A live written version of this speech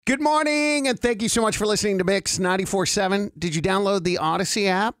Good morning, and thank you so much for listening to Mix 94.7. Did you download the Odyssey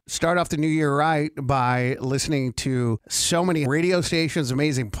app? Start off the new year right by listening to so many radio stations,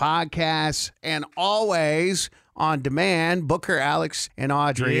 amazing podcasts, and always on demand. Booker, Alex, and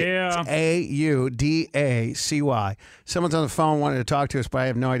Audrey. Yeah. It's Audacy. Someone's on the phone wanting to talk to us, but I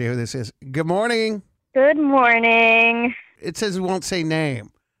have no idea who this is. Good morning. Good morning. It says it won't say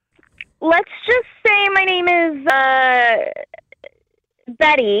name. Let's just say my name is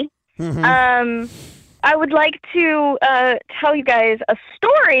Betty. Mm-hmm. I would like to tell you guys a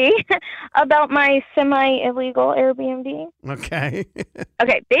story about my semi-illegal Airbnb. Okay.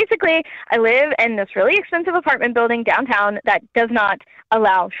 Okay, basically, I live in this really expensive apartment building downtown that does not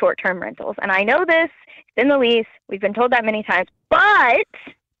allow short-term rentals. And I know this. It's in the lease. We've been told that many times. But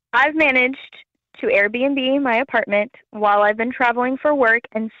I've managed to Airbnb my apartment while I've been traveling for work,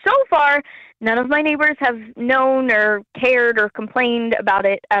 and so far, none of my neighbors have known or cared or complained about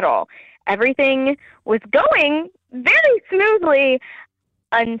it at all. Everything was going very smoothly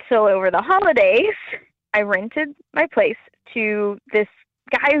until over the holidays. I rented my place to this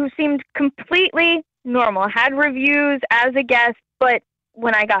guy who seemed completely normal, had reviews as a guest, but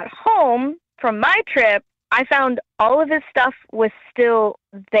when I got home from my trip, I found all of his stuff was still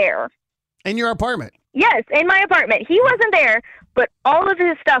there. In your apartment? Yes, in my apartment. He wasn't there, but all of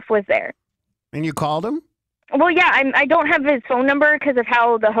his stuff was there. And you called him? Well, yeah, I don't have his phone number because of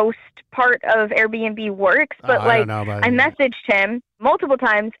how the host part of Airbnb works, but I messaged him multiple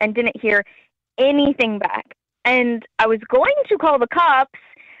times and didn't hear anything back. And I was going to call the cops,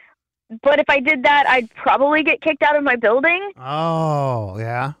 but if I did that, I'd probably get kicked out of my building. Oh,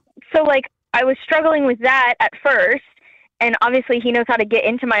 yeah. So, I was struggling with that at first. And obviously he knows how to get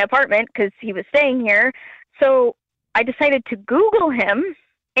into my apartment because he was staying here. So I decided to Google him.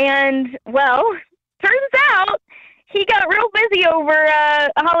 And, well, turns out he got real busy over a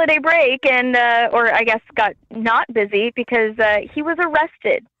holiday break and, or I guess got not busy because he was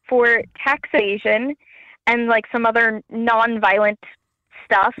arrested for tax evasion and, some other non-violent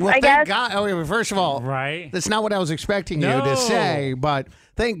stuff, well, I guess. God. Oh, first of all, right? That's not what I was expecting you to say, but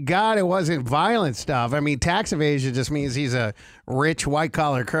thank God it wasn't violent stuff. I mean, tax evasion just means he's a rich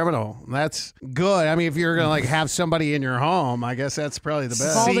white-collar criminal. That's good. I mean, if you're going to have somebody in your home, I guess that's probably the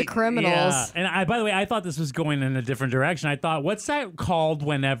best. All the criminals. Yeah. And by the way, I thought this was going in a different direction. I thought, what's that called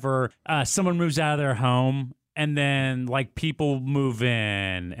whenever someone moves out of their home and then people move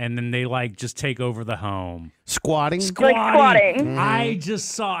in and then they just take over the home? Squatting? Squatting.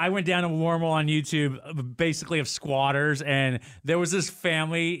 I went down a wormhole on YouTube basically of squatters, and there was this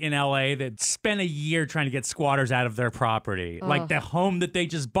family in LA that spent a year trying to get squatters out of their property. The home that they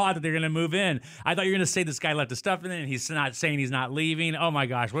just bought that they're going to move in. I thought you were going to say this guy left his stuff in it and he's not saying he's not leaving. Oh my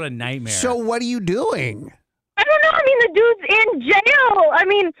gosh, what a nightmare. So what are you doing? I don't know. I mean, the dude's in jail. I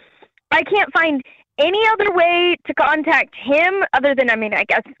mean, I can't find any other way to contact him other than, I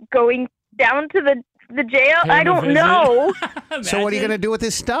guess, going down to the jail. I don't know. So what are you going to do with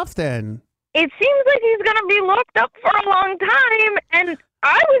his stuff then? It seems like he's going to be locked up for a long time. And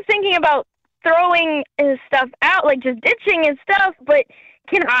I was thinking about throwing his stuff out, just ditching his stuff. But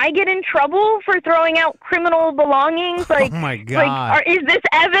can I get in trouble for throwing out criminal belongings? Oh, my God. Is this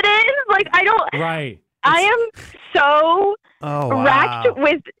evidence? I don't... Right. I am so racked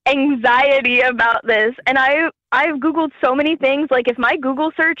with anxiety about this, and I've Googled so many things. If my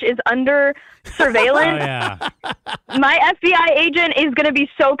Google search is under surveillance, my FBI agent is going to be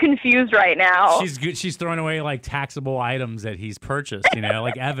so confused right now. She's throwing away taxable items that he's purchased,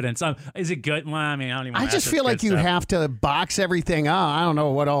 evidence. Is it good? Well, I don't even. I just feel like you have to box everything up. I don't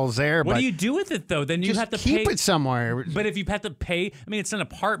know what all's there. What but do you do with it though? Then you just have to keep pay it somewhere. But if you have to pay, it's an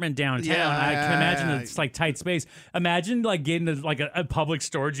apartment downtown. Yeah, I can imagine it's tight space. Imagine getting a public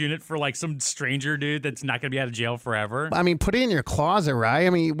storage unit for some stranger dude that's not going to be out of jail forever. Put it in your closet, right?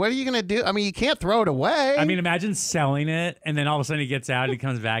 What are you going to do? You can't throw it away. Imagine selling it and then all of a sudden he gets out and he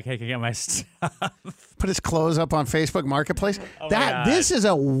comes back. Hey, can I get my stuff? Put his clothes up on Facebook Marketplace. Oh my God. This is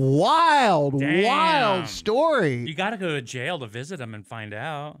a wild story. You got to go to jail to visit him and find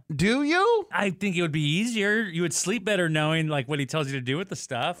out. Do you? I think it would be easier. You would sleep better knowing what he tells you to do with the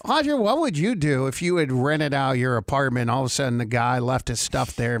stuff. Audrey, what would you do if you had rented out your apartment and all of a sudden the guy left his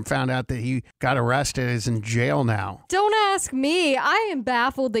stuff there and found out that he got arrested and is in jail now? Don't ask me. I am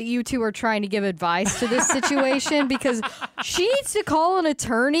baffled that you two are trying to give advice to this situation because she needs to call an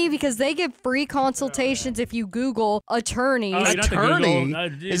attorney because they give free free consultations if you Google attorneys. Oh, you don't have to Attorney?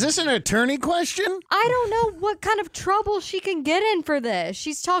 Google, Is this an attorney question? I don't know what kind of trouble she can get in for this.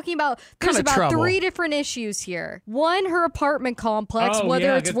 She's talking about there's Kind of about trouble? 3 different issues here. 1, her apartment complex, Oh, whether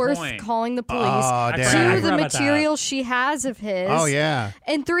yeah, it's good worth point. calling the police. Oh, I damn. forgot 2, the about that. material she has of his. Oh, yeah.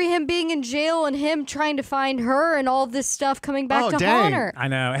 And 3, him being in jail and him trying to find her and all this stuff coming back Oh, to dang. haunt her. I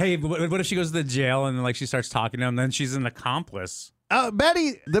know. Hey, what if she goes to the jail and like she starts talking to him, then she's an accomplice?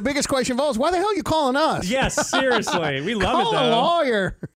 Betty, the biggest question of all is why the hell are you calling us? Yes, seriously. We love Call it a though. lawyer.